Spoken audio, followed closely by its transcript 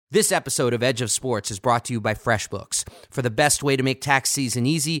This episode of Edge of Sports is brought to you by FreshBooks. For the best way to make tax season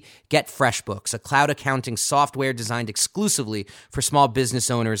easy, get FreshBooks, a cloud accounting software designed exclusively for small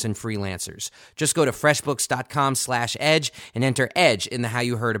business owners and freelancers. Just go to freshbooks.com/edge and enter EDGE in the How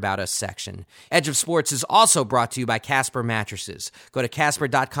You Heard About Us section. Edge of Sports is also brought to you by Casper Mattresses. Go to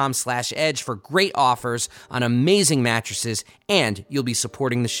casper.com/edge for great offers on amazing mattresses, and you'll be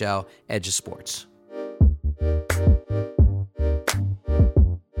supporting the show, Edge of Sports.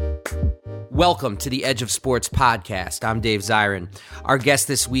 Welcome to the Edge of Sports podcast. I'm Dave Zirin. Our guest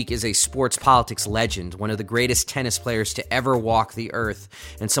this week is a sports politics legend, one of the greatest tennis players to ever walk the earth,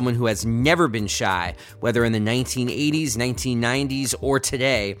 and someone who has never been shy, whether in the 1980s, 1990s, or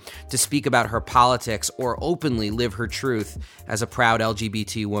today, to speak about her politics or openly live her truth as a proud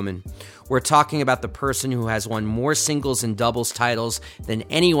LGBT woman. We're talking about the person who has won more singles and doubles titles than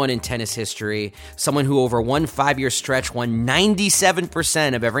anyone in tennis history, someone who over one 5-year stretch won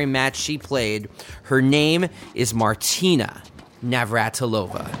 97% of every match she played. Her name is Martina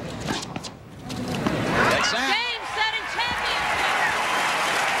Navratilova.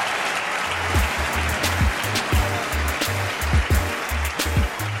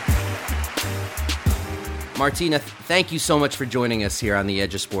 Martina, thank you so much for joining us here on the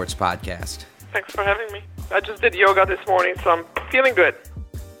Edge of Sports podcast. Thanks for having me. I just did yoga this morning, so I'm feeling good.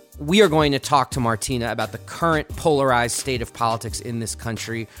 We are going to talk to Martina about the current polarized state of politics in this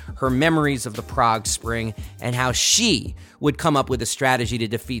country, her memories of the Prague Spring, and how she would come up with a strategy to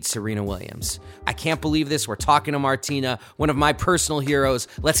defeat Serena Williams. I can't believe this. We're talking to Martina, one of my personal heroes.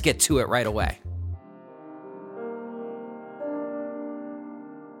 Let's get to it right away.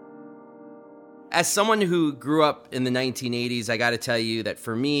 As someone who grew up in the 1980s, I got to tell you that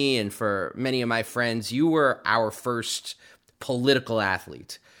for me and for many of my friends, you were our first political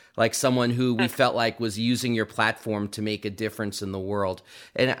athlete, like someone who we felt like was using your platform to make a difference in the world.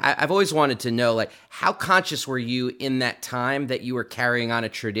 And I've always wanted to know, like, how conscious were you in that time that you were carrying on a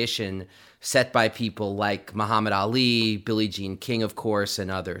tradition set by people like Muhammad Ali, Billie Jean King, of course, and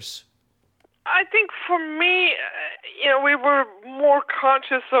others? I think for me, we were more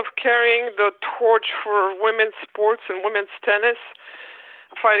conscious of carrying the torch for women's sports and women's tennis,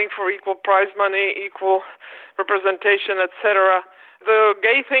 fighting for equal prize money, equal representation, etc. The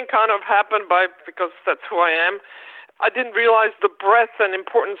gay thing kind of happened because that's who I am. I didn't realize the breadth and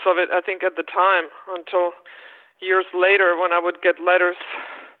importance of it, I think, at the time, until years later when I would get letters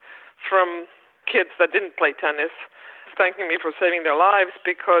from kids that didn't play tennis thanking me for saving their lives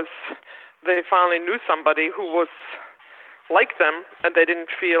because they finally knew somebody who was like them, and they didn't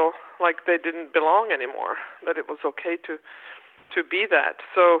feel like they didn't belong anymore, that it was okay to be that.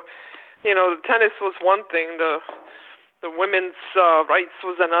 So, the tennis was one thing, the women's rights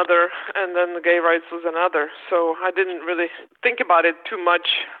was another, and then the gay rights was another. So I didn't really think about it too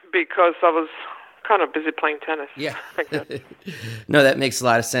much because I was kind of busy playing tennis. Yeah. No, that makes a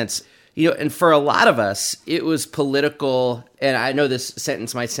lot of sense. And for a lot of us, it was political, and I know this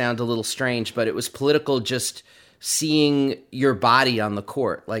sentence might sound a little strange, but it was political just seeing your body on the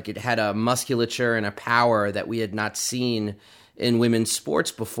court. Like, it had a musculature and a power that we had not seen in women's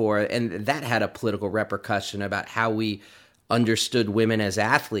sports before, and that had a political repercussion about how we understood women as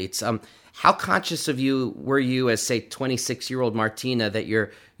athletes. How conscious of you were you as, say, 26-year-old Martina that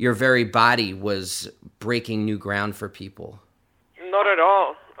your very body was breaking new ground for people? Not at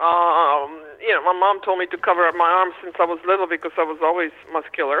all. My mom told me to cover up my arms since I was little because I was always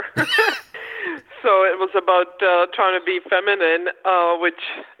muscular. So it was about trying to be feminine, which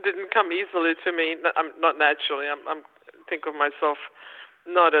didn't come easily to me. Not naturally. I'm think of myself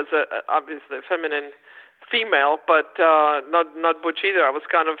not as obviously a feminine female, but not butch either. I was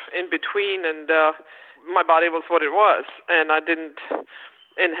kind of in between, and my body was what it was, and I didn't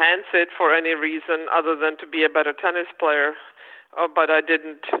enhance it for any reason other than to be a better tennis player. But I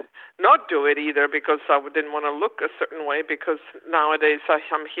didn't not do it either because I didn't want to look a certain way, because nowadays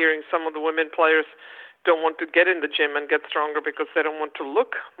I'm hearing some of the women players don't want to get in the gym and get stronger because they don't want to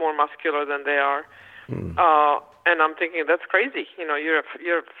look more muscular than they are. And I'm thinking, that's crazy. You're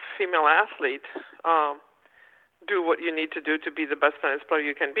a female athlete. Do what you need to do to be the best tennis player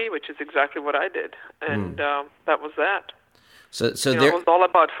you can be, which is exactly what I did. And that was that. So it was all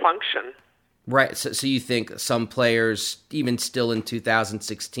about function. Right. So you think some players, even still in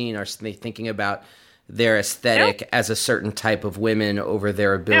 2016, are thinking about their aesthetic as a certain type of women over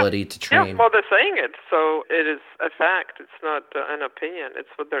their ability to train? Yeah, well, they're saying it, so it is a fact. It's not an opinion. It's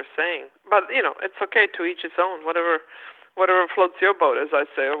what they're saying. But, it's okay to each his own, whatever floats your boat, as I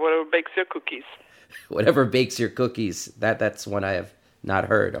say, or whatever bakes your cookies. Whatever bakes your cookies. That's one I have not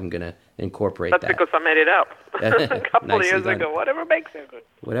heard. I'm going to incorporate That's that. because I made it up a couple of years ago. Whatever bakes your cookies.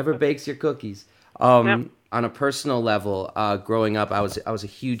 Whatever bakes your cookies. Yep. On a personal level, growing up, I was a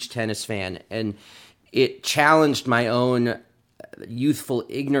huge tennis fan, and it challenged my own youthful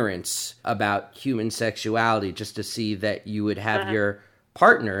ignorance about human sexuality just to see that you would have your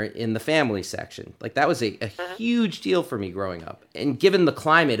partner in the family section. Like, that was a huge deal for me growing up. And given the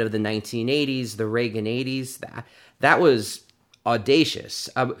climate of the 1980s, the Reagan 80s, that was audacious.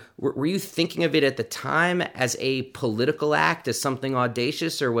 Were you thinking of it at the time as a political act, as something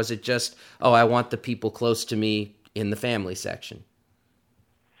audacious, or was it just, oh, I want the people close to me in the family section?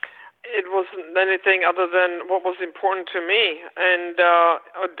 It wasn't anything other than what was important to me. And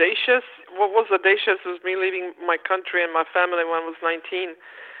audacious, what was audacious was me leaving my country and my family when I was 19.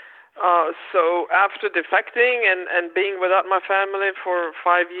 So after defecting and being without my family for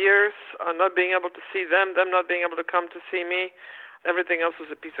 5 years, not being able to see them not being able to come to see me, everything else was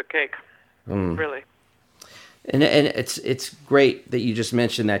a piece of cake, really. And it's great that you just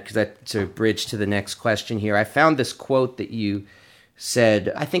mentioned that, because that's a bridge to the next question here. I found this quote that you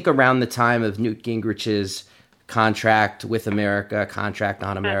said, I think around the time of Newt Gingrich's contract with America, contract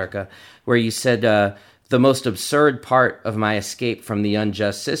on America, where you said, the most absurd part of my escape from the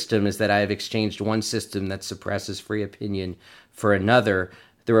unjust system is that I have exchanged one system that suppresses free opinion for another.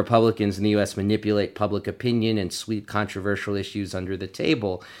 The Republicans in the U.S. manipulate public opinion and sweep controversial issues under the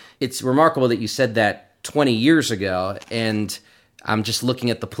table. It's remarkable that you said that 20 years ago, and I'm just looking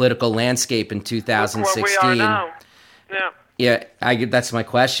at the political landscape in 2016. Look where we are now. Yeah. Yeah, that's my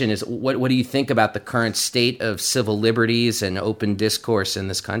question, is what do you think about the current state of civil liberties and open discourse in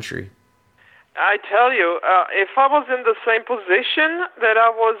this country? I tell you, if I was in the same position that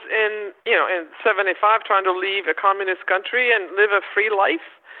I was in 75, trying to leave a communist country and live a free life,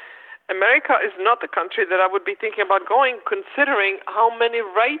 America is not the country that I would be thinking about going, considering how many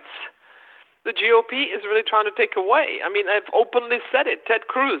rights the GOP is really trying to take away. I mean, I've openly said it. Ted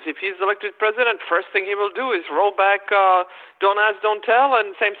Cruz, if he's elected president, first thing he will do is roll back don't ask, don't tell,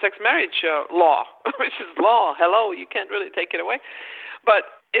 and same-sex marriage law, which is law. Hello, you can't really take it away.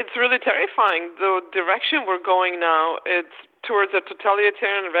 But it's really terrifying. The direction we're going now, it's towards a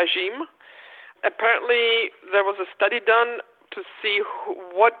totalitarian regime. Apparently, there was a study done to see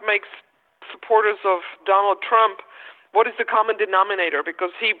what makes supporters of Donald Trump, what is the common denominator,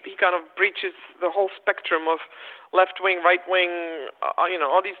 because he kind of breaches the whole spectrum of left-wing, right-wing,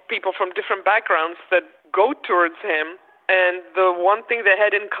 all these people from different backgrounds that go towards him. And the one thing they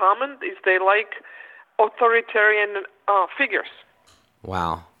had in common is they like authoritarian figures.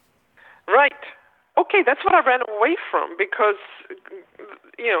 Wow. Right. Okay, that's what I ran away from, because,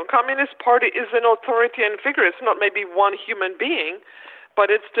 Communist Party is an authoritarian figure. It's not maybe one human being, but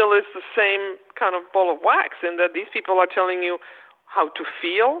it still is the same kind of ball of wax, in that these people are telling you how to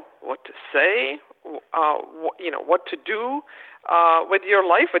feel, what to say, what to do with your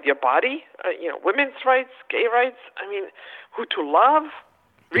life, with your body, women's rights, gay rights, who to love.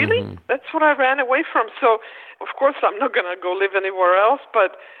 Really? Mm-hmm. That's what I ran away from. So, of course, I'm not going to go live anywhere else,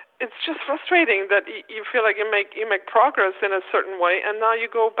 but it's just frustrating that you feel like you make progress in a certain way, and now you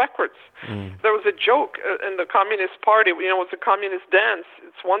go backwards. Mm. There was a joke in the Communist Party, it's a communist dance.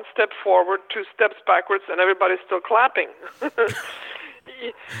 It's one step forward, two steps backwards, and everybody's still clapping. That's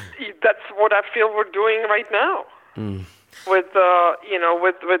what I feel we're doing right now. Mm. With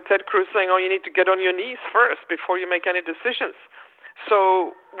Ted Cruz saying, you need to get on your knees first before you make any decisions.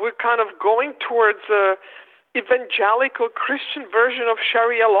 So we're kind of going towards a evangelical Christian version of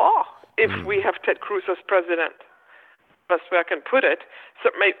Sharia law if we have Ted Cruz as president. Best way I can put it. So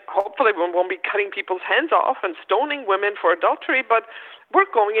hopefully we won't be cutting people's hands off and stoning women for adultery, but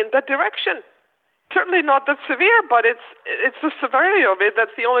we're going in that direction. Certainly not that severe, but it's the severity of it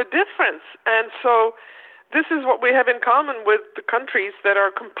that's the only difference. And so this is what we have in common with the countries that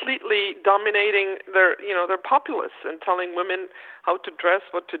are completely dominating their populace and telling women how to dress,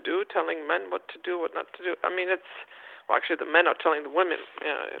 what to do, telling men what to do, what not to do. Actually the men are telling the women.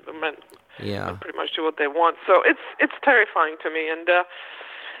 The men pretty much do what they want. So it's terrifying to me. And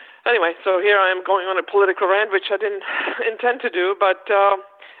anyway, so here I am going on a political rant, which I didn't intend to do, but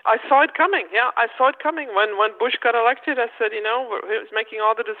I saw it coming. Yeah, I saw it coming. When Bush got elected, I said, he's making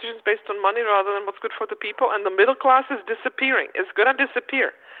all the decisions based on money rather than what's good for the people, and the middle class is disappearing. It's going to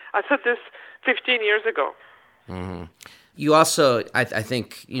disappear. I said this 15 years ago. Mm-hmm. You also, I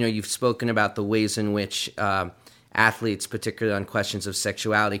think, you've spoken about the ways in which athletes, particularly on questions of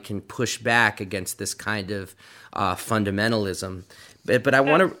sexuality, can push back against this kind of fundamentalism. But I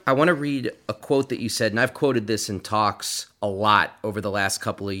want to read a quote that you said, and I've quoted this in talks a lot over the last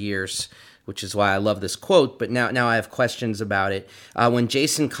couple of years, which is why I love this quote, but now I have questions about it. When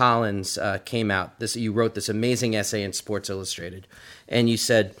Jason Collins came out, you wrote this amazing essay in Sports Illustrated, and you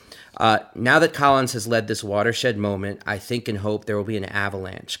said, now that Collins has led this watershed moment, I think and hope there will be an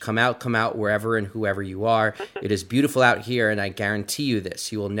avalanche. Come out wherever and whoever you are. It is beautiful out here, and I guarantee you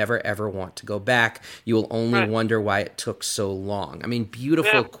this. You will never, ever want to go back. You will only wonder why it took so long. I mean,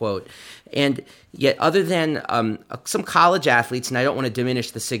 beautiful quote. And yet, other than some college athletes, and I don't want to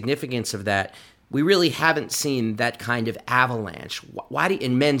diminish the significance of that, we really haven't seen that kind of avalanche. Why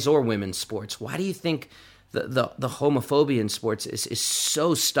in men's or women's sports, why do you think the homophobia in sports is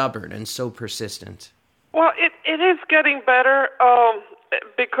so stubborn and so persistent? Well, it is getting better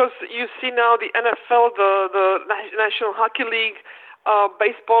because you see now the NFL, the National Hockey League,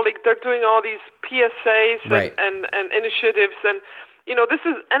 Baseball League, they're doing all these PSAs and initiatives. And,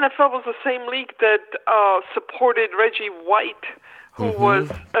 NFL was the same league that supported Reggie White, who was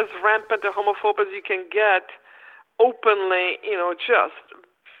as rampant a homophobe as you can get, openly, just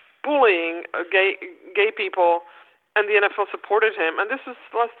bullying gay people, and the NFL supported him. And this is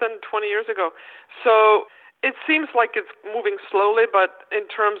less than 20 years ago. So it seems like it's moving slowly, but in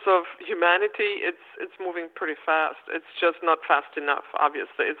terms of humanity, it's moving pretty fast. It's just not fast enough,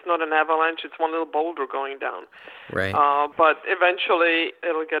 obviously. It's not an avalanche. It's one little boulder going down. Right. But eventually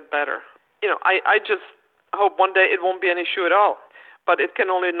it'll get better. I just hope one day it won't be an issue at all. But it can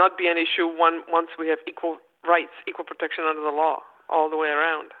only not be an issue once we have equal rights, equal protection under the law all the way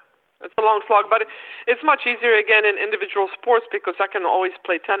around. It's a long slog, but it's much easier, again, in individual sports because I can always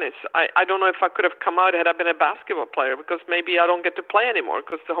play tennis. I don't know if I could have come out had I been a basketball player because maybe I don't get to play anymore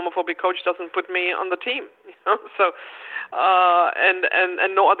because the homophobic coach doesn't put me on the team. So, and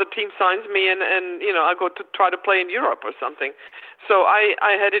no other team signs me, and I go to try to play in Europe or something. So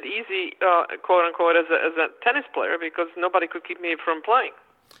I had it easy, quote unquote, as a tennis player because nobody could keep me from playing.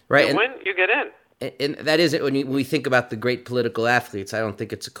 Right. You win, you get in. And that is it. When we think about the great political athletes, I don't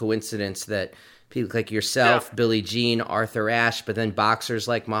think it's a coincidence that people like yourself, Billie Jean, Arthur Ashe, but then boxers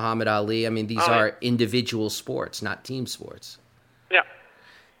like Muhammad Ali. I mean, these are individual sports, not team sports. Yeah.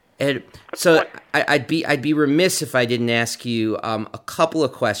 And so I'd be remiss if I didn't ask you a couple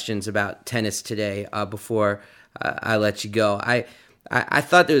of questions about tennis today before I let you go. I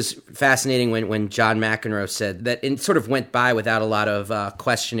thought it was fascinating when John McEnroe said that it sort of went by without a lot of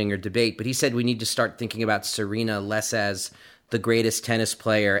questioning or debate, but he said we need to start thinking about Serena less as the greatest tennis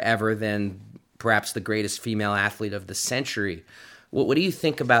player ever than perhaps the greatest female athlete of the century. What do you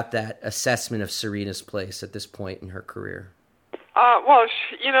think about that assessment of Serena's place at this point in her career? Well,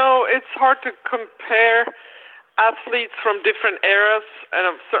 it's hard to compare athletes from different eras,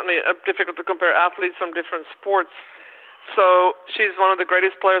 and certainly difficult to compare athletes from different sports. So she's one of the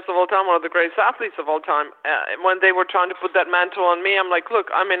greatest players of all time, one of the greatest athletes of all time. When they were trying to put that mantle on me, I'm like, look,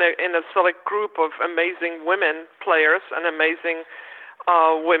 I'm in a select group of amazing women players and amazing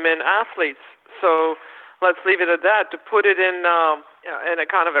women athletes. So let's leave it at that. To put it in a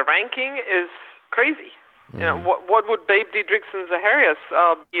kind of a ranking is crazy. What would Babe Didrikson Zaharias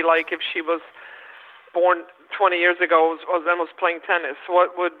be like if she was born 20 years ago and was playing tennis?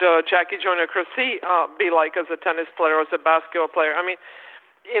 What would Jackie Joyner-Kersee be like as a tennis player or as a basketball player? I mean,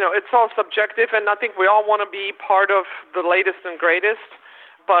 it's all subjective, and I think we all want to be part of the latest and greatest,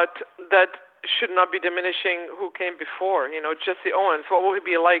 but that should not be diminishing who came before. Jesse Owens, what would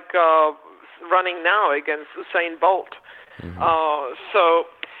he be like running now against Usain Bolt?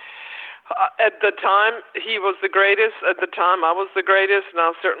 At the time, he was the greatest. At the time, I was the greatest.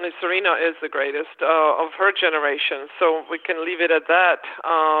 Now, certainly, Serena is the greatest of her generation. So we can leave it at that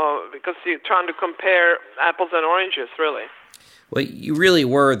because you're trying to compare apples and oranges, really. Well, you really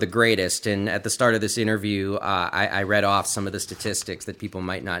were the greatest. And at the start of this interview, I read off some of the statistics that people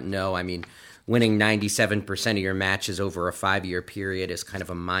might not know. I mean, winning 97% of your matches over a 5-year period is kind of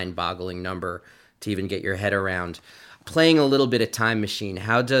a mind-boggling number to even get your head around. Playing a little bit of time machine,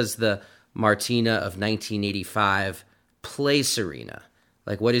 how does the Martina of 1985 play Serena?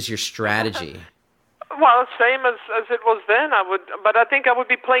 Like, what is your strategy? Well, same as it was then. But I think I would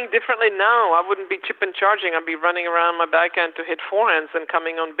be playing differently now. I wouldn't be chip and charging. I'd be running around my backhand to hit forehands and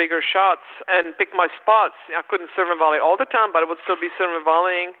coming on bigger shots and pick my spots. I couldn't serve and volley all the time, but I would still be serve and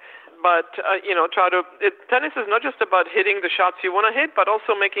volleying. But tennis is not just about hitting the shots you want to hit, but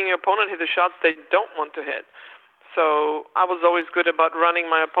also making your opponent hit the shots they don't want to hit. So I was always good about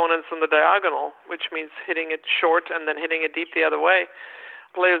running my opponents on the diagonal, which means hitting it short and then hitting it deep the other way.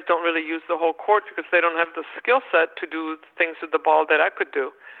 Players don't really use the whole court because they don't have the skill set to do things with the ball that I could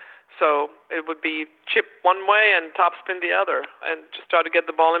do. So it would be chip one way and topspin the other, and just try to get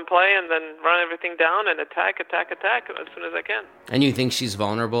the ball in play and then run everything down and attack as soon as I can. And you think she's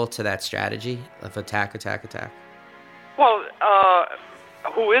vulnerable to that strategy of attack? Well,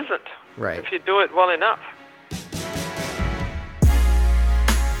 who isn't? Right. If you do it well enough.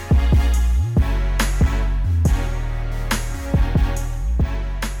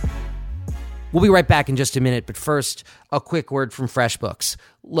 We'll be right back in just a minute, but first, a quick word from FreshBooks.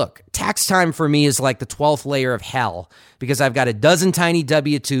 Look, tax time for me is like the 12th layer of hell because I've got a dozen tiny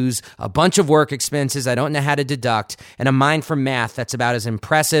W-2s, a bunch of work expenses I don't know how to deduct, and a mind for math that's about as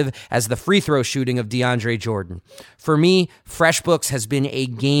impressive as the free throw shooting of DeAndre Jordan. For me, FreshBooks has been a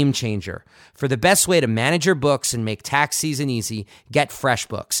game changer. For the best way to manage your books and make tax season easy, get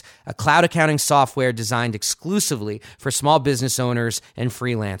FreshBooks, a cloud accounting software designed exclusively for small business owners and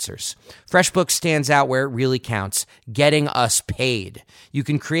freelancers. FreshBooks stands out where it really counts, getting us paid. You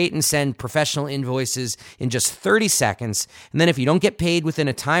can create and send professional invoices in just 30 seconds, and then if you don't get paid within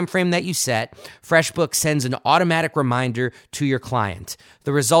a time frame that you set, FreshBooks sends an automatic reminder to your client.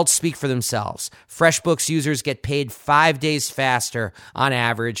 The results speak for themselves. FreshBooks users get paid 5 days faster on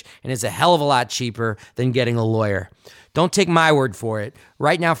average and is a hell of a lot cheaper than getting a lawyer. Don't take my word for it.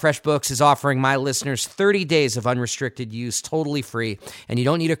 Right now, FreshBooks is offering my listeners 30 days of unrestricted use totally free, and you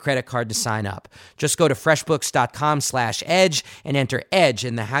don't need a credit card to sign up. Just go to freshbooks.com/edge and enter EDGE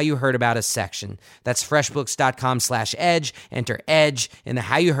in the How You Heard About Us section. That's freshbooks.com/edge. Enter EDGE in the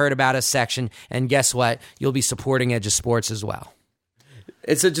How You Heard About Us section, and guess what? You'll be supporting Edge of Sports as well.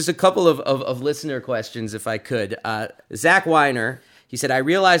 It's just a couple of listener questions, if I could. Zach Weiner, he said, I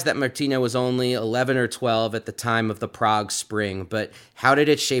realized that Martina was only 11 or 12 at the time of the Prague Spring, but how did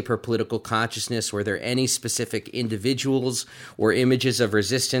it shape her political consciousness? Were there any specific individuals or images of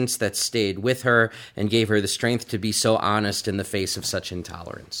resistance that stayed with her and gave her the strength to be so honest in the face of such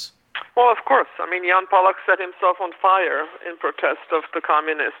intolerance? Well, of course. I mean, Jan Palach set himself on fire in protest of the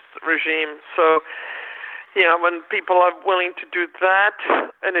communist regime. So, when people are willing to do that,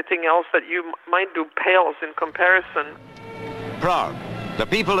 anything else that you might do pales in comparison. Prague, the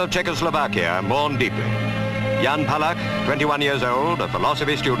people of Czechoslovakia mourn deeply. Jan Palach, 21 years old, a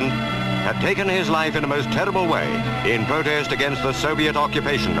philosophy student, had taken his life in a most terrible way in protest against the Soviet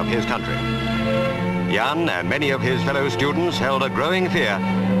occupation of his country. Jan and many of his fellow students held a growing fear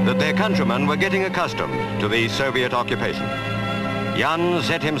that their countrymen were getting accustomed to the Soviet occupation. Jan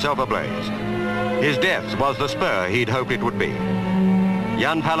set himself ablaze. His death was the spur he'd hoped it would be.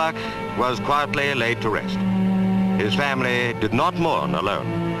 Jan Palach was quietly laid to rest. His family did not mourn alone.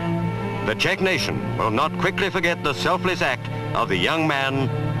 The Czech nation will not quickly forget the selfless act of the young man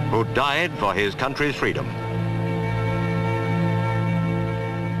who died for his country's freedom.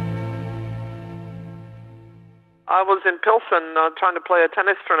 I was in Pilsen trying to play a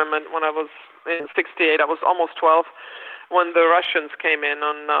tennis tournament when I was in '68. I was almost 12 when the Russians came in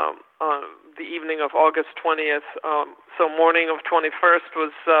on the evening of August 20th. So morning of 21st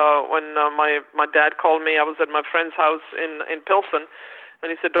was when my dad called me. I was at my friend's house in Pilsen, and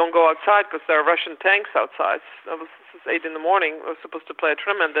he said, don't go outside because there are Russian tanks outside. This is 8 in the morning. I was supposed to play a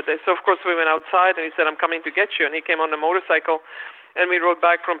tournament that day. So, of course, we went outside, and he said, I'm coming to get you. And he came on a motorcycle, and we rode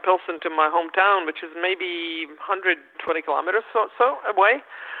back from Pilsen to my hometown, which is maybe 120 kilometers or so away.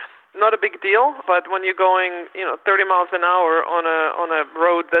 Not a big deal, but when you're going, 30 miles an hour on a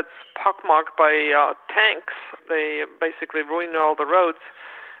road that's pockmarked by tanks, they basically ruin all the roads.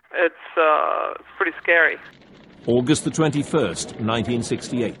 It's pretty scary. August the 21st,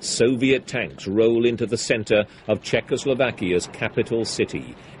 1968. Soviet tanks roll into the center of Czechoslovakia's capital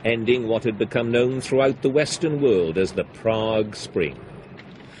city, ending what had become known throughout the Western world as the Prague Spring.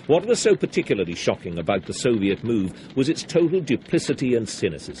 What was so particularly shocking about the Soviet move was its total duplicity and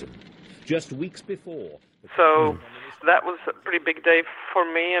cynicism. Just weeks before... So that was a pretty big day for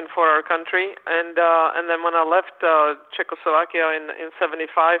me and for our country. And then when I left Czechoslovakia in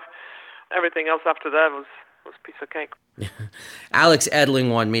 75, everything else after that was a piece of cake. Alex Edling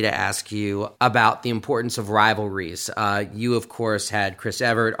wanted me to ask you about the importance of rivalries. You, of course, had Chris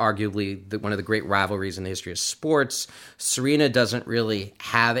Evert, arguably one of the great rivalries in the history of sports. Serena doesn't really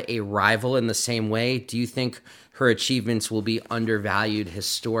have a rival in the same way. Do you think her achievements will be undervalued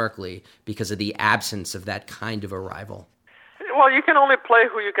historically because of the absence of that kind of a rival? Well, you can only play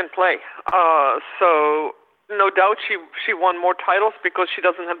who you can play. So no doubt she won more titles because she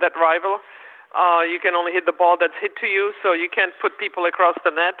doesn't have that rival. You can only hit the ball that's hit to you, so you can't put people across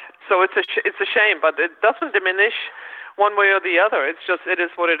the net. So it's a shame, but it doesn't diminish one way or the other. It's just, it is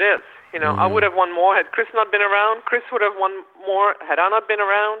what it is. I would have won more had Chris not been around. Chris would have won more had I not been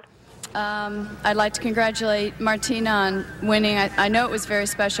around. I'd like to congratulate Martina on winning. I know it was very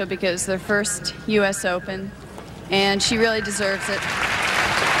special because their first U.S. Open, and she really deserves it.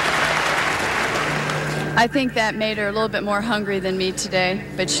 I think that made her a little bit more hungry than me today,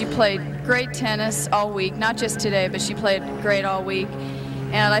 but she played great tennis all week, not just today, but she played great all week.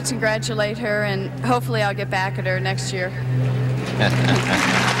 And I'd like to congratulate her, and hopefully I'll get back at her next year.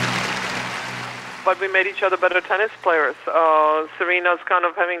 But we made each other better tennis players. Serena's kind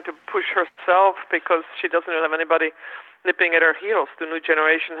of having to push herself because she doesn't have anybody nipping at her heels. The new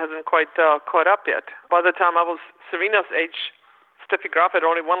generation hasn't quite caught up yet. By the time I was Serena's age, Steffi Graf had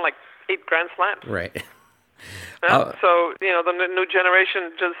only won like 8 Grand Slams. Right. So, the new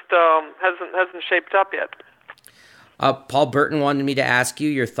generation just hasn't shaped up yet. Paul Burton wanted me to ask you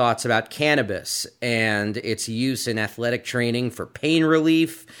your thoughts about cannabis and its use in athletic training for pain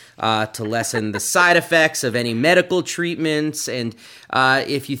relief, to lessen the side effects of any medical treatments, and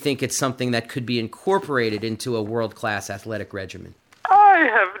if you think it's something that could be incorporated into a world-class athletic regimen. I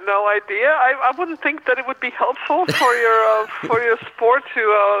have no idea. I wouldn't think that it would be helpful for your sport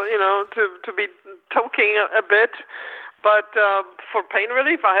to be toking a bit. But for pain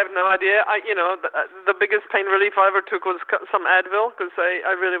relief, I have no idea. The biggest pain relief I ever took was some Advil because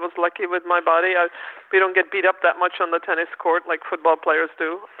I really was lucky with my body. We don't get beat up that much on the tennis court like football players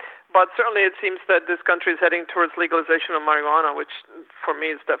do. But certainly it seems that this country is heading towards legalization of marijuana, which for me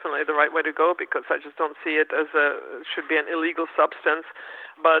is definitely the right way to go because I just don't see it as should be an illegal substance.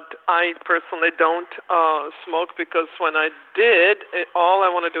 But I personally don't smoke because when I did, all I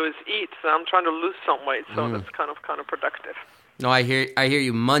want to do is eat. So I'm trying to lose some weight, so that's kind of counterproductive. No, I hear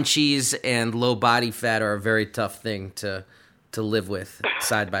you. Munchies and low body fat are a very tough thing to live with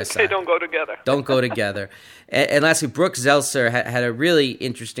side by side. They don't go together. Don't go together. And lastly, Brooke Zeltzer had a really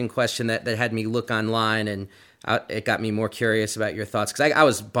interesting question that had me look online, and it got me more curious about your thoughts because I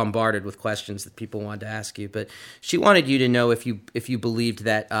was bombarded with questions that people wanted to ask you. But she wanted you to know if you believed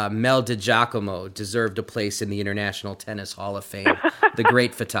that Mel DiGiacomo deserved a place in the International Tennis Hall of Fame, the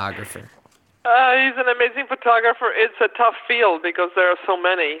great photographer. He's an amazing photographer. It's a tough field because there are so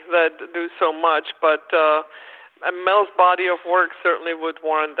many that do so much, but Mel's body of work certainly would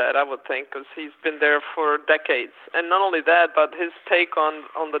warrant that, I would think, because he's been there for decades. And not only that, but his take on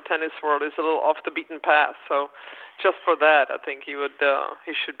the tennis world is a little off the beaten path. So just for that, I think he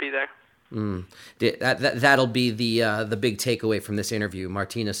should be there. That'll be the big takeaway from this interview.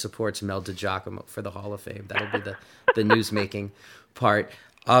 Martina supports Mel DiGiacomo for the Hall of Fame. That'll be the news-making part.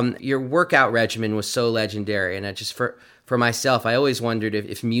 Your workout regimen was so legendary, and for myself, I always wondered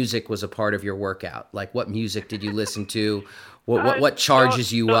if music was a part of your workout. Like, what music did you listen to? What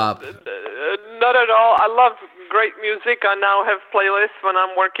charges you up? Not at all. I love great music. I now have playlists when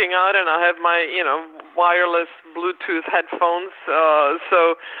I'm working out, and I have my wireless Bluetooth headphones.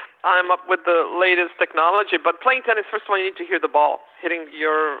 So I'm up with the latest technology. But playing tennis, first of all, you need to hear the ball hitting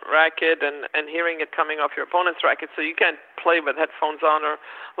your racket and hearing it coming off your opponent's racket. So you can't play with headphones on or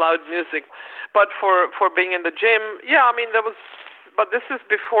loud music. But for being in the gym, but this is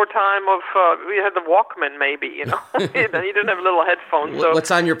before time of, we had the Walkman maybe, you didn't have little headphones. So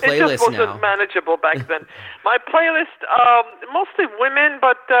what's on your playlist now? It just wasn't manageable back then. My playlist, mostly women,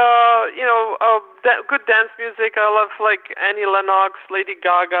 but, good dance music. I love like Annie Lennox, Lady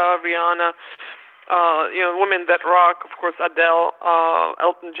Gaga, Rihanna, women that rock, of course, Adele,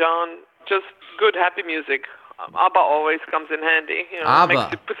 Elton John, just good, happy music. ABBA always comes in handy.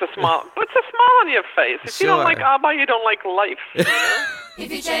 ABBA. Puts a smile on your face. If you don't like ABBA, you don't like life.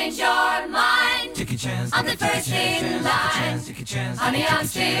 If you change your mind, take a chance. I'm the first in line. Honey, I'm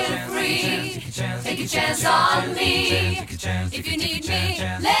still free. Take a chance on me. If you need me,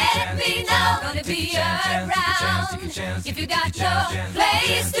 let me know. Gonna be around. If you got no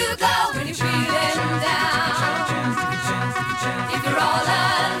place to go when you're feeling down. If you're all alone.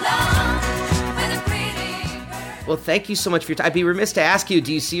 Well, thank you so much for your time. I'd be remiss to ask you,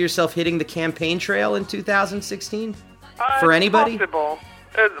 do you see yourself hitting the campaign trail in 2016? For anybody? Possible.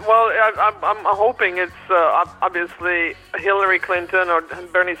 I'm hoping it's obviously Hillary Clinton or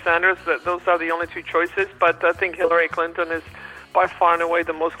Bernie Sanders. Those are the only two choices. But I think Hillary Clinton is by far and away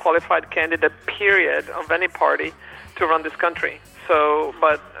the most qualified candidate, period, of any party to run this country. So,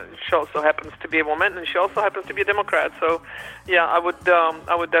 but she also happens to be a woman, and she also happens to be a Democrat. So, yeah, I would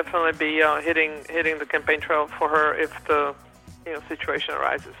definitely be hitting the campaign trail for her if the situation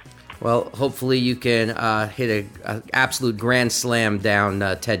arises. Well, hopefully you can hit an absolute grand slam down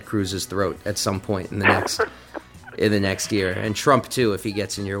Ted Cruz's throat at some point in the next year, and Trump too if he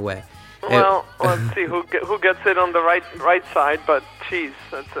gets in your way. Well, let's see who gets it on the right side. But geez,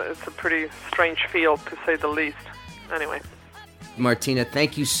 it's a pretty strange field to say the least. Anyway. Martina,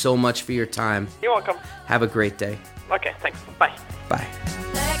 thank you so much for your time. You're welcome. Have a great day. Okay, thanks. Bye. Bye.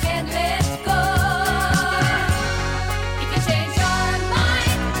 I can't let go. If you change your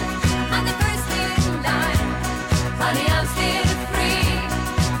mind, I'm the first in line. Honey, I'm still free.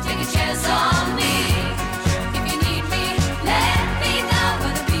 Take a chance on me. If you need me, let me know.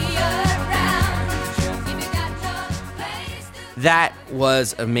 Gonna be around. If you got no place to... That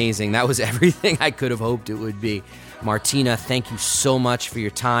was amazing. That was everything I could have hoped it would be. Martina, thank you so much for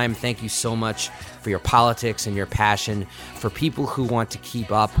your time. Thank you so much for your politics and your passion. For people who want to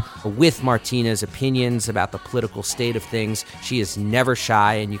keep up with Martina's opinions about the political state of things, she is never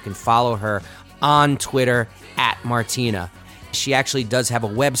shy, and you can follow her on Twitter @Martina. She actually does have a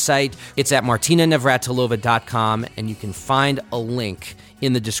website. It's at martinanavratilova.com, and you can find a link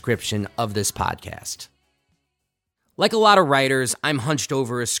in the description of this podcast. Like a lot of writers, I'm hunched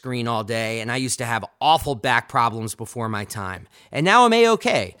over a screen all day, and I used to have awful back problems before my time. And now I'm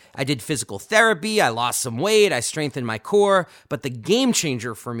A-okay. I did physical therapy, I lost some weight, I strengthened my core, but the game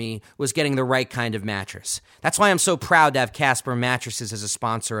changer for me was getting the right kind of mattress. That's why I'm so proud to have Casper Mattresses as a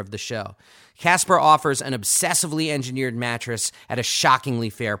sponsor of the show. Casper offers an obsessively engineered mattress at a shockingly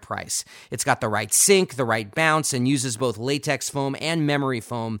fair price. It's got the right sink, the right bounce, and uses both latex foam and memory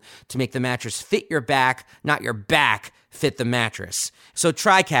foam to make the mattress fit your back, not your back fit the mattress. So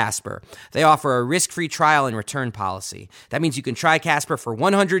try Casper. They offer a risk-free trial and return policy. That means you can try Casper for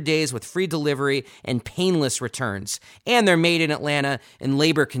 100 days with free delivery and painless returns. And they're made in Atlanta in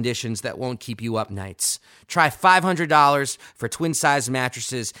labor conditions that won't keep you up nights. Try $500 for twin-size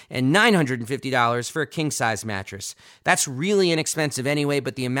mattresses and $950 for a king-size mattress. That's really inexpensive anyway,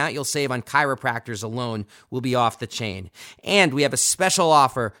 but the amount you'll save on chiropractors alone will be off the chain. And we have a special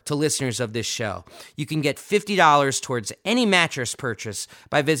offer to listeners of this show. You can get $50 towards any mattress purchase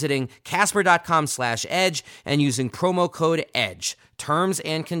by visiting Casper.com/edge and using promo code EDGE. Terms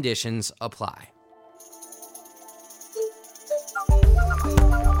and conditions apply.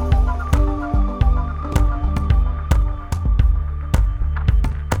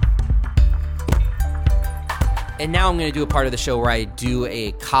 And now I'm going to do a part of the show where I do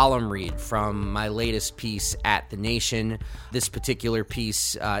a column read from my latest piece at The Nation. This particular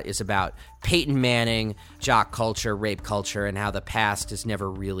piece is about Peyton Manning, jock culture, rape culture, and how the past is never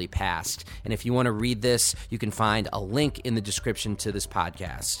really past. And if you want to read this, you can find a link in the description to this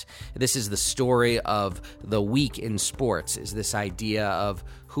podcast. This is the story of the week in sports, is this idea of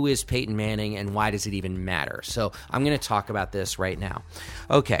who is Peyton Manning and why does it even matter? So I'm going to talk about this right now.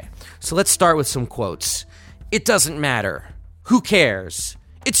 Okay, so let's start with some quotes. It doesn't matter. Who cares?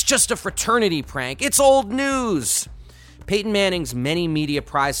 It's just a fraternity prank. It's old news. Peyton Manning's many media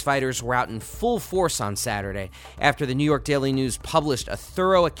prize fighters were out in full force on Saturday after the New York Daily News published a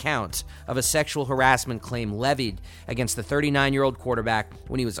thorough account of a sexual harassment claim levied against the 39-year-old quarterback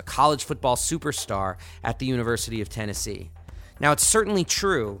when he was a college football superstar at the University of Tennessee. Now, it's certainly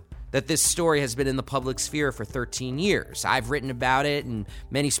true that this story has been in the public sphere for 13 years. I've written about it, and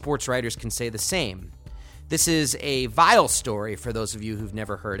many sports writers can say the same. This is a vile story, for those of you who've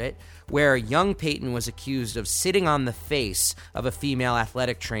never heard it, where young Peyton was accused of sitting on the face of a female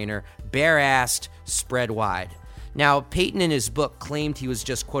athletic trainer, bare-assed, spread wide. Now, Peyton in his book claimed he was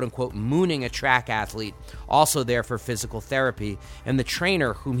just quote-unquote mooning a track athlete, also there for physical therapy, and the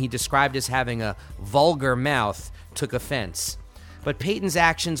trainer, whom he described as having a vulgar mouth, took offense. But Peyton's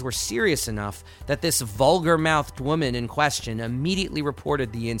actions were serious enough that this vulgar-mouthed woman in question immediately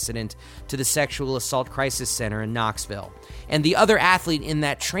reported the incident to the Sexual Assault Crisis Center in Knoxville. And the other athlete in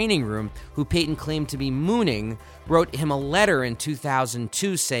that training room, who Peyton claimed to be mooning, wrote him a letter in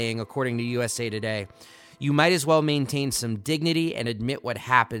 2002 saying, according to USA Today, "You might as well maintain some dignity and admit what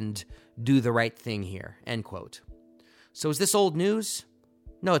happened. Do the right thing here," end quote. So is this old news?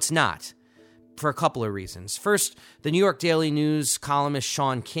 No, it's not. For a couple of reasons. First, the New York Daily News columnist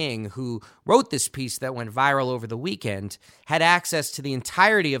Sean King, who wrote this piece that went viral over the weekend, had access to the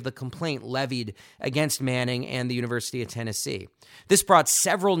entirety of the complaint levied against Manning and the University of Tennessee. This brought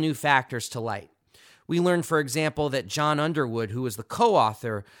several new factors to light. We learned, for example, that John Underwood, who was the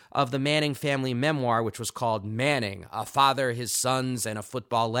co-author of the Manning family memoir, which was called Manning, A Father, His Sons, and a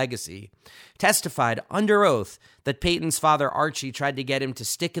Football Legacy, testified under oath that Peyton's father, Archie, tried to get him to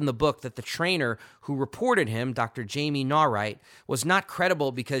stick in the book that the trainer who reported him, Dr. Jamie Nawright, was not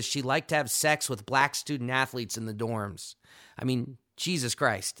credible because she liked to have sex with black student-athletes in the dorms. I mean, Jesus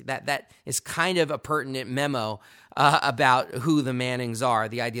Christ, that is kind of a pertinent memo about who the Mannings are,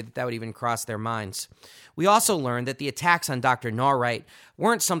 the idea that would even cross their minds. We also learned that the attacks on Dr. Nawright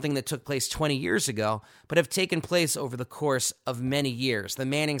weren't something that took place 20 years ago, but have taken place over the course of many years. The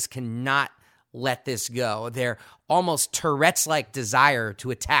Mannings cannot let this go. Their almost Tourette's-like desire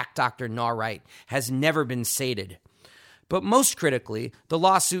to attack Dr. Norright has never been sated. But most critically, the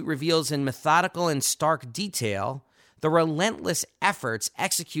lawsuit reveals in methodical and stark detail the relentless efforts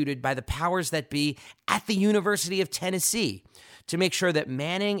executed by the powers that be at the University of Tennessee to make sure that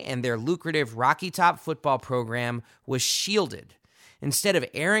Manning and their lucrative Rocky Top football program was shielded. Instead of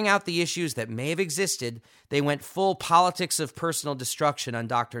airing out the issues that may have existed, they went full politics of personal destruction on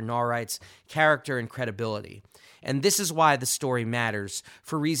Dr. Norright's character and credibility. And this is why the story matters,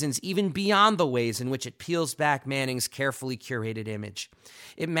 for reasons even beyond the ways in which it peels back Manning's carefully curated image.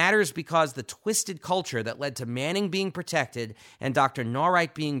 It matters because the twisted culture that led to Manning being protected and Dr.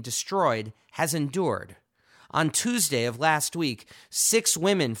 Norright being destroyed has endured. On Tuesday of last week, 6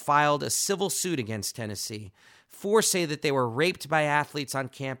 women filed a civil suit against Tennessee. 4 say that they were raped by athletes on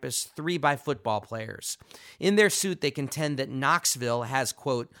campus, 3 by football players. In their suit, they contend that Knoxville has,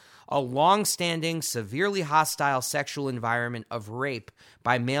 quote, a long-standing, severely hostile sexual environment of rape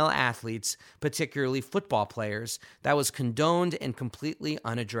by male athletes, particularly football players, that was condoned and completely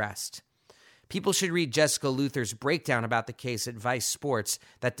unaddressed. People should read Jessica Luther's breakdown about the case at Vice Sports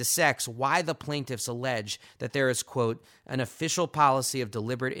that dissects why the plaintiffs allege that there is, quote, an official policy of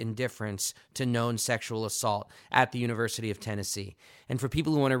deliberate indifference to known sexual assault at the University of Tennessee. And for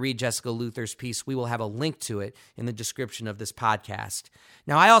people who want to read Jessica Luther's piece, we will have a link to it in the description of this podcast.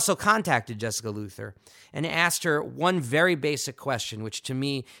 Now, I also contacted Jessica Luther and asked her one very basic question, which to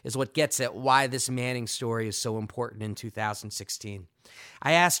me is what gets at why this Manning story is so important in 2016.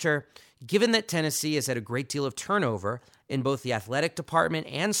 I asked her, given that Tennessee has had a great deal of turnover in both the athletic department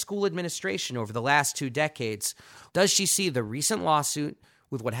and school administration over the last 2 decades, does she see the recent lawsuit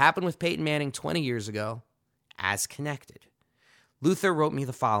with what happened with Peyton Manning 20 years ago as connected? Luther wrote me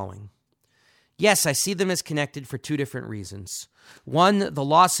the following. Yes, I see them as connected for 2 different reasons. One, the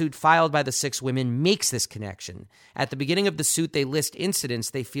lawsuit filed by the 6 women makes this connection. At the beginning of the suit, they list incidents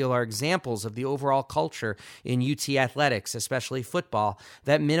they feel are examples of the overall culture in UT athletics, especially football,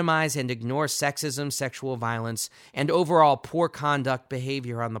 that minimize and ignore sexism, sexual violence, and overall poor conduct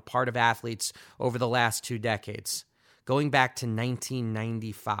behavior on the part of athletes over the last 2 decades, going back to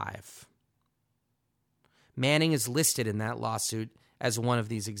 1995. Manning is listed in that lawsuit as one of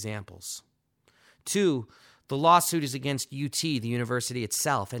these examples. 2, the lawsuit is against UT, the university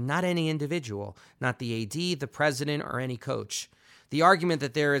itself, and not any individual, not the AD, the president, or any coach. The argument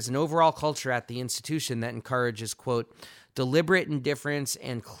that there is an overall culture at the institution that encourages, quote, deliberate indifference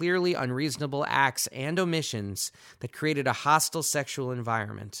and clearly unreasonable acts and omissions that created a hostile sexual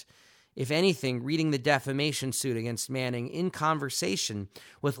environment. If anything, reading the defamation suit against Manning in conversation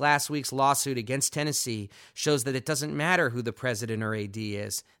with last week's lawsuit against Tennessee shows that it doesn't matter who the president or AD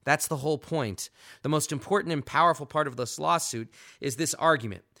is. That's the whole point. The most important and powerful part of this lawsuit is this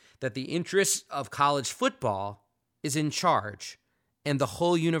argument that the interest of college football is in charge, and the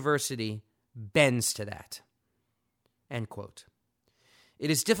whole university bends to that. End quote. It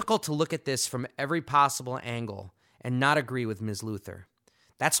is difficult to look at this from every possible angle and not agree with Ms. Luther.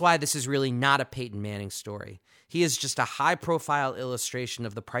 That's why this is really not a Peyton Manning story. He is just a high-profile illustration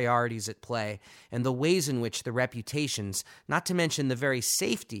of the priorities at play and the ways in which the reputations, not to mention the very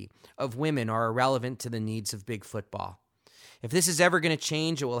safety, of women are irrelevant to the needs of big football. If this is ever going to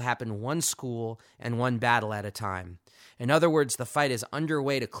change, it will happen one school and one battle at a time. In other words, the fight is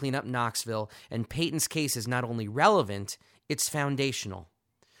underway to clean up Knoxville, and Peyton's case is not only relevant, it's foundational.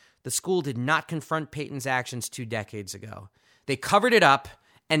 The school did not confront Peyton's actions 2 decades ago. They covered it up,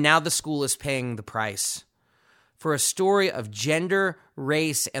 and now the school is paying the price. For a story of gender,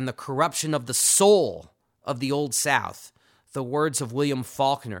 race, and the corruption of the soul of the Old South, the words of William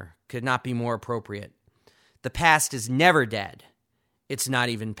Faulkner could not be more appropriate. The past is never dead. It's not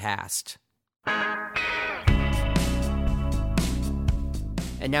even past.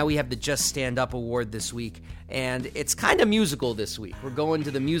 And now we have the Just Stand Up Award this week, and it's kind of musical this week. We're going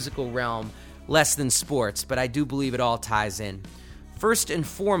to the musical realm, less than sports, but I do believe it all ties in. First and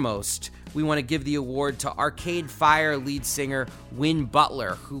foremost, we want to give the award to Arcade Fire lead singer Win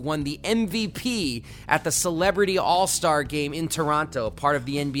Butler, who won the MVP at the Celebrity All-Star Game in Toronto, part of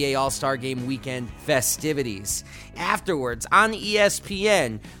the NBA All-Star Game weekend festivities. Afterwards, on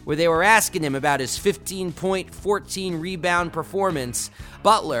ESPN, where they were asking him about his 15-point, 14-rebound performance,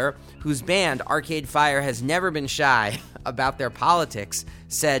 Butler, whose band Arcade Fire has never been shy about their politics,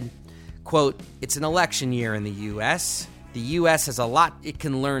 said, quote, "It's an election year in the U.S., The U.S. has a lot it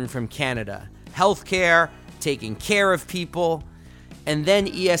can learn from Canada. Healthcare, taking care of people." And then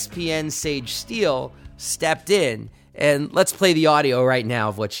ESPN Sage Steele stepped in. And let's play the audio right now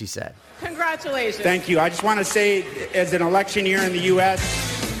of what she said. Congratulations. Thank you. I just want to say, as an election year in the U.S.,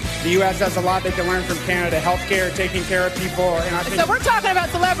 The U.S. has a lot they can learn from Canada. Healthcare, taking care of people. And I think so we're talking about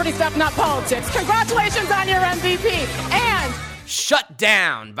celebrity stuff, not politics. Congratulations on your MVP. And Shut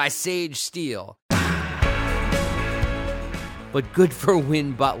Down by Sage Steele. But good for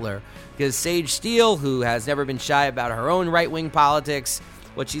Win Butler, because Sage Steele, who has never been shy about her own right-wing politics,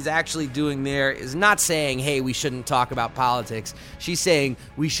 what she's actually doing there is not saying, hey, we shouldn't talk about politics. She's saying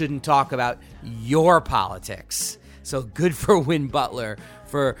we shouldn't talk about your politics. So good for Win Butler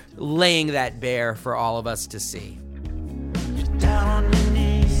for laying that bare for all of us to see. Down on your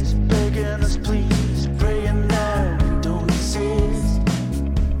knees, begging us please, praying that we don't exist.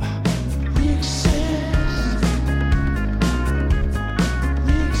 We exist.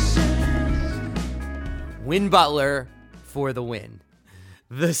 We exist. Win Butler for the win.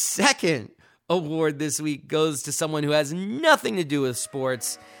 The second award this week goes to someone who has nothing to do with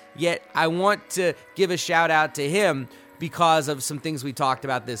sports, yet I want to give a shout out to him because of some things we talked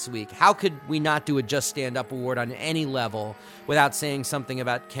about this week. How could we not do a Just Stand Up award on any level without saying something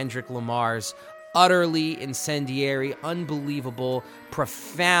about Kendrick Lamar's utterly incendiary, unbelievable,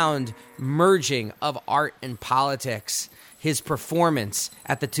 profound merging of art and politics? His performance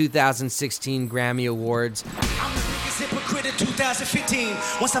at the 2016 Grammy Awards. I'm the biggest hypocrite in 2015.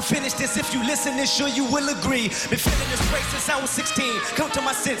 Once I finish this, if you listen, then sure you will agree. Been feeling this way since I was 16. Come to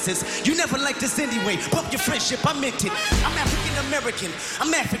my senses. You never liked this anyway. Pump your friendship, I meant it. I'm African American.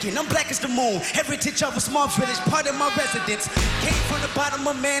 I'm African. I'm black as the moon. Heritage of a small village, part of my residence. Came from the bottom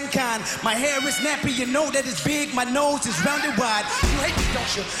of mankind. My hair is nappy. You know that it's big. My nose is rounded wide. You hate me, don't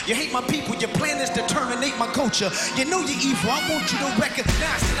you? You hate my people. Your plan is to terminate my culture. You know you're evil. I want you to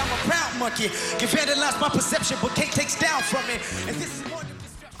recognize that I'm a proud monkey. You've had to lost my perception, but Kate takes down from it. And this is more than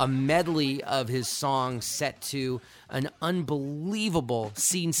a medley of his songs set to an unbelievable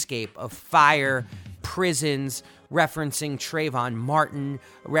scenescape of fire, prisons, referencing Trayvon Martin,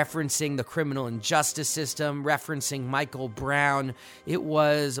 referencing the criminal injustice system, referencing Michael Brown. It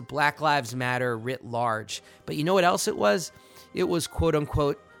was Black Lives Matter writ large. But you know what else it was? It was,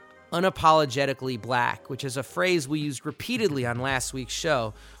 quote-unquote, unapologetically black, which is a phrase we used repeatedly on last week's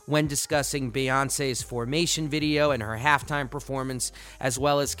show when discussing Beyonce's Formation video and her halftime performance, as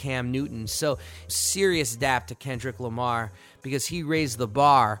well as Cam Newton. So serious dap to Kendrick Lamar, because he raised the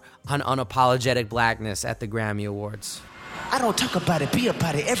bar on unapologetic blackness at the Grammy Awards. I don't talk about it, be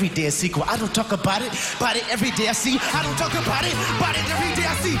about it, every day a sequel. I don't talk about it every day I see. I don't talk about it every day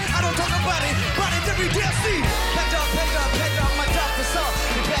I see. I don't talk about it every day I see. Pet up, my dog is up.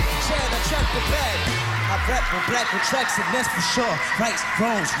 The back the chair, I track the bag. I rap on black with tracks, and that's for sure. Rights,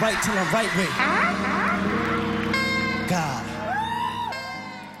 wrongs, right till I'm right way. God.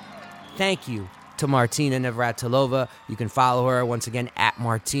 Thank you to Martina Navratilova. You can follow her once again at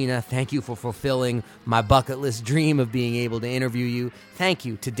Martina. Thank you for fulfilling my bucket list dream of being able to interview you. Thank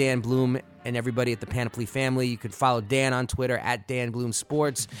you to Dan Bloom and everybody at the Panoply family. You can follow Dan on Twitter at Dan Bloom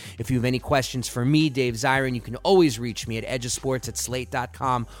Sports. If you have any questions for me, Dave Zirin, you can always reach me at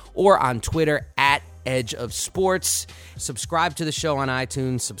edgeofsports@slate.com or on Twitter at Edge of Sports. Subscribe to the show on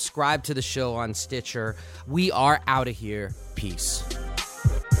iTunes. Subscribe to the show on Stitcher. We are out of here. Peace.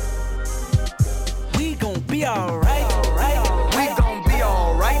 We gon' be alright. We gon' be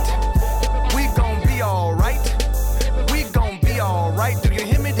alright. We gon' be alright. We gon' be alright. Do you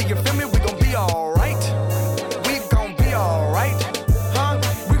hear me? Do you feel me? We gon' be alright. We gon' be alright. Huh?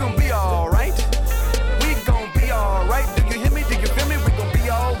 We gon' be alright. We gon' be alright. Do you hear me? Do you feel me? We gon' be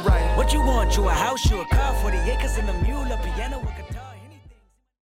alright. What you want? You a house? You a car? 40 acres and a mule, a piano, a guitar.